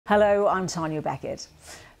Hello, I'm Tanya Beckett.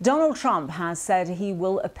 Donald Trump has said he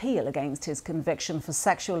will appeal against his conviction for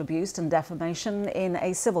sexual abuse and defamation in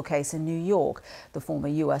a civil case in New York. The former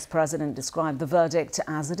US president described the verdict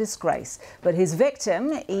as a disgrace, but his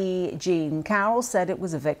victim, E Jean Carroll, said it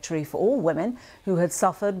was a victory for all women who had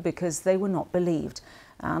suffered because they were not believed.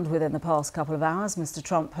 And within the past couple of hours, Mr.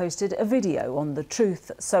 Trump posted a video on the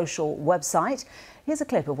Truth Social website. Here's a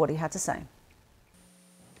clip of what he had to say.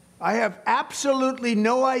 I have absolutely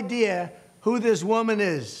no idea who this woman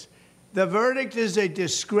is. The verdict is a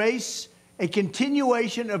disgrace, a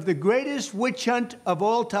continuation of the greatest witch hunt of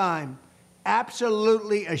all time.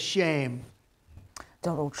 Absolutely a shame.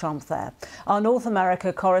 Donald Trump there. Our North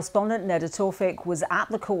America correspondent Neda Tawfik was at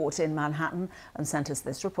the court in Manhattan and sent us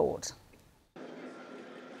this report.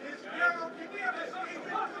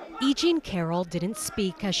 E Jean Carroll didn't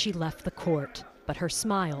speak as she left the court, but her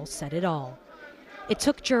smile said it all. It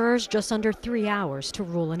took jurors just under 3 hours to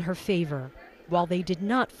rule in her favor. While they did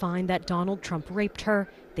not find that Donald Trump raped her,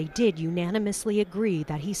 they did unanimously agree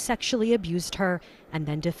that he sexually abused her and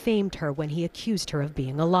then defamed her when he accused her of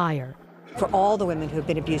being a liar. For all the women who have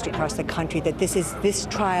been abused across the country, that this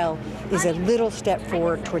trial is a little step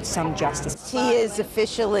forward towards some justice. He is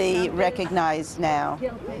officially recognized now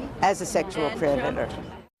as a sexual predator.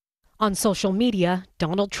 On social media,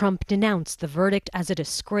 Donald Trump denounced the verdict as a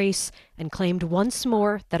disgrace and claimed once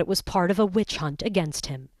more that it was part of a witch hunt against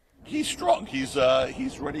him. He's strong. He's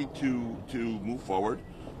ready to move forward.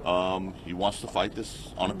 He wants to fight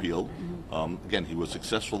this on appeal. Again, he was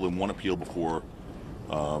successful in one appeal before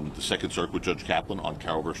the Second Circuit with Judge Kaplan on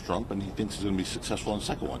Carroll versus Trump, and he thinks he's going to be successful in the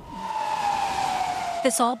second one.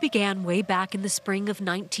 This all began way back in the spring of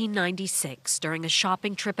 1996 during a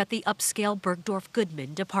shopping trip at the upscale Bergdorf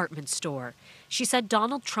Goodman department store. She said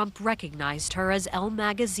Donald Trump recognized her as Elle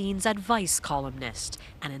magazine's advice columnist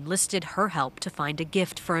and enlisted her help to find a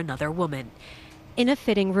gift for another woman. In a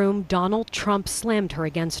fitting room, Donald Trump slammed her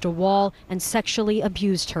against a wall and sexually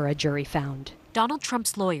abused her, a jury found. Donald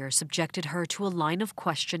Trump's lawyer subjected her to a line of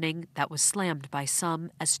questioning that was slammed by some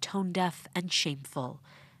as tone-deaf and shameful.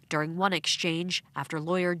 During one exchange, after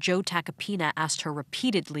lawyer Joe Tacopina asked her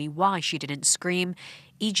repeatedly why she didn't scream,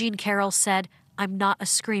 E Jean Carroll said, "I'm not a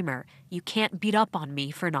screamer. You can't beat up on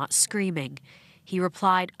me for not screaming." He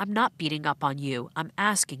replied, "I'm not beating up on you. I'm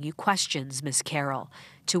asking you questions, Miss Carroll."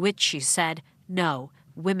 To which she said, "No.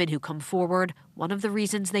 Women who come forward, one of the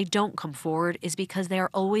reasons they don't come forward is because they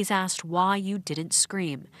are always asked why you didn't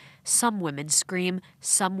scream. Some women scream,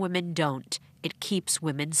 some women don't. It keeps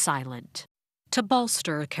women silent." To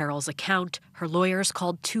bolster Carroll's account, her lawyers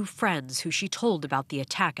called 2 friends who she told about the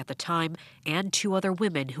attack at the time and 2 other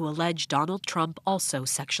women who alleged Donald Trump also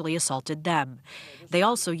sexually assaulted them. They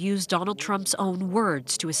also used Donald Trump's own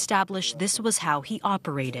words to establish this was how he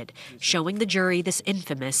operated, showing the jury this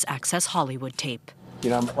infamous Access Hollywood tape.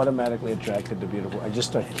 You know, I'm automatically attracted to beautiful. I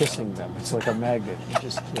just start kissing them. It's like a magnet. You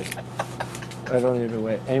just kiss. I don't even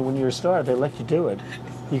wait. And when you're a star, they let you do it.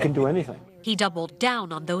 You can do anything. He doubled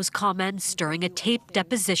down on those comments during a taped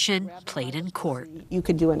deposition played in court. You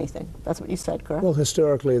could do anything. That's what you said, correct? Well,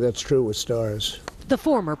 historically, that's true with stars. The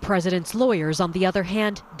former president's lawyers, on the other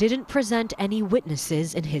hand, didn't present any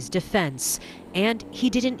witnesses in his defense. And he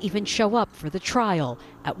didn't even show up for the trial.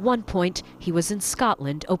 At one point, he was in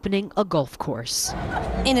Scotland opening a golf course.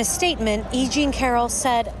 In a statement, E Jean Carroll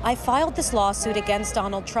said, "I filed this lawsuit against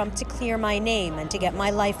Donald Trump to clear my name and to get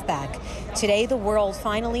my life back. Today, the world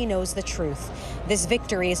finally knows the truth. This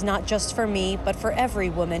victory is not just for me, but for every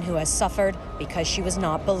woman who has suffered because she was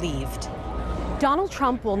not believed." Donald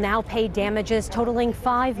Trump will now pay damages totaling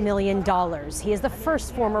 $5 million. He is the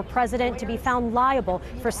first former president to be found liable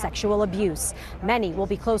for sexual abuse. Many will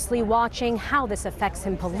be closely watching how this affects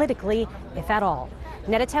him politically, if at all.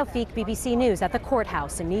 Neda Tawfik, BBC News at the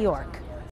courthouse in New York.